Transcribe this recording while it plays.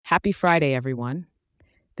Happy Friday, everyone.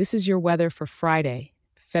 This is your weather for Friday,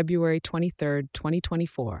 February 23rd,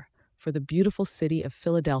 2024, for the beautiful city of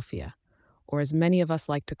Philadelphia, or as many of us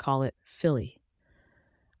like to call it, Philly.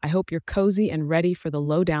 I hope you're cozy and ready for the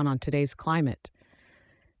lowdown on today's climate,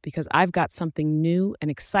 because I've got something new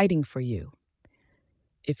and exciting for you.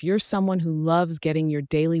 If you're someone who loves getting your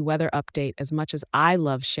daily weather update as much as I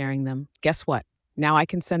love sharing them, guess what? Now I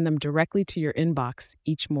can send them directly to your inbox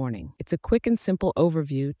each morning. It's a quick and simple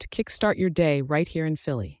overview to kickstart your day right here in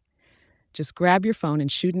Philly. Just grab your phone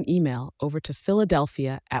and shoot an email over to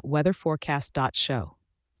philadelphia@weatherforecast.show.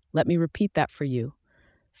 Let me repeat that for you.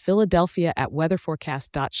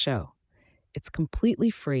 Philadelphia@weatherforecast.show. It's completely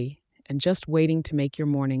free and just waiting to make your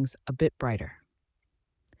mornings a bit brighter.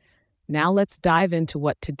 Now let's dive into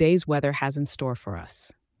what today's weather has in store for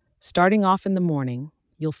us. Starting off in the morning,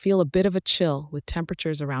 you'll feel a bit of a chill with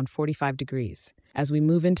temperatures around 45 degrees. As we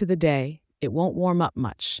move into the day, it won't warm up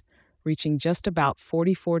much, reaching just about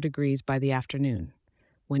 44 degrees by the afternoon.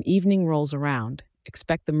 When evening rolls around,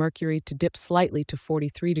 expect the mercury to dip slightly to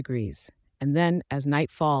 43 degrees. And then, as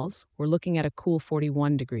night falls, we're looking at a cool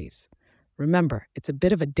 41 degrees. Remember, it's a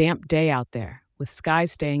bit of a damp day out there, with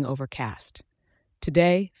skies staying overcast.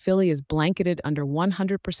 Today, Philly is blanketed under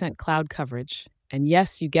 100% cloud coverage, and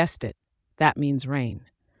yes, you guessed it, that means rain.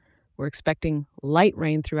 We're expecting light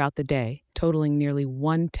rain throughout the day, totaling nearly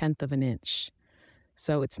 1/10 of an inch.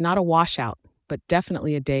 So it's not a washout, but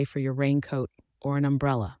definitely a day for your raincoat or an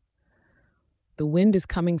umbrella. The wind is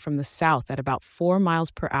coming from the south at about 4 miles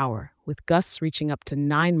per hour, with gusts reaching up to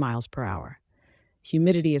 9 miles per hour.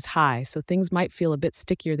 Humidity is high, so things might feel a bit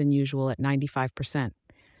stickier than usual at 95%.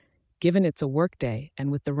 Given it's a work day, and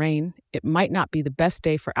with the rain, it might not be the best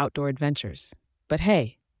day for outdoor adventures. But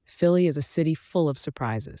hey, Philly is a city full of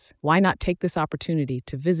surprises. Why not take this opportunity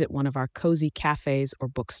to visit one of our cozy cafes or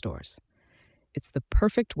bookstores? It's the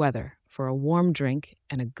perfect weather for a warm drink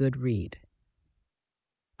and a good read.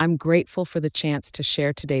 I'm grateful for the chance to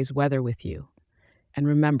share today's weather with you. And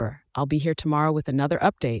remember, I'll be here tomorrow with another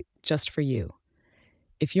update just for you.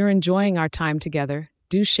 If you're enjoying our time together,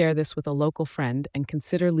 do share this with a local friend and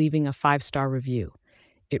consider leaving a 5-star review.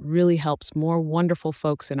 It really helps more wonderful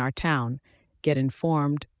folks in our town get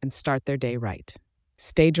informed and start their day right.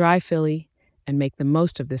 Stay dry, Philly, and make the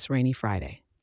most of this rainy Friday.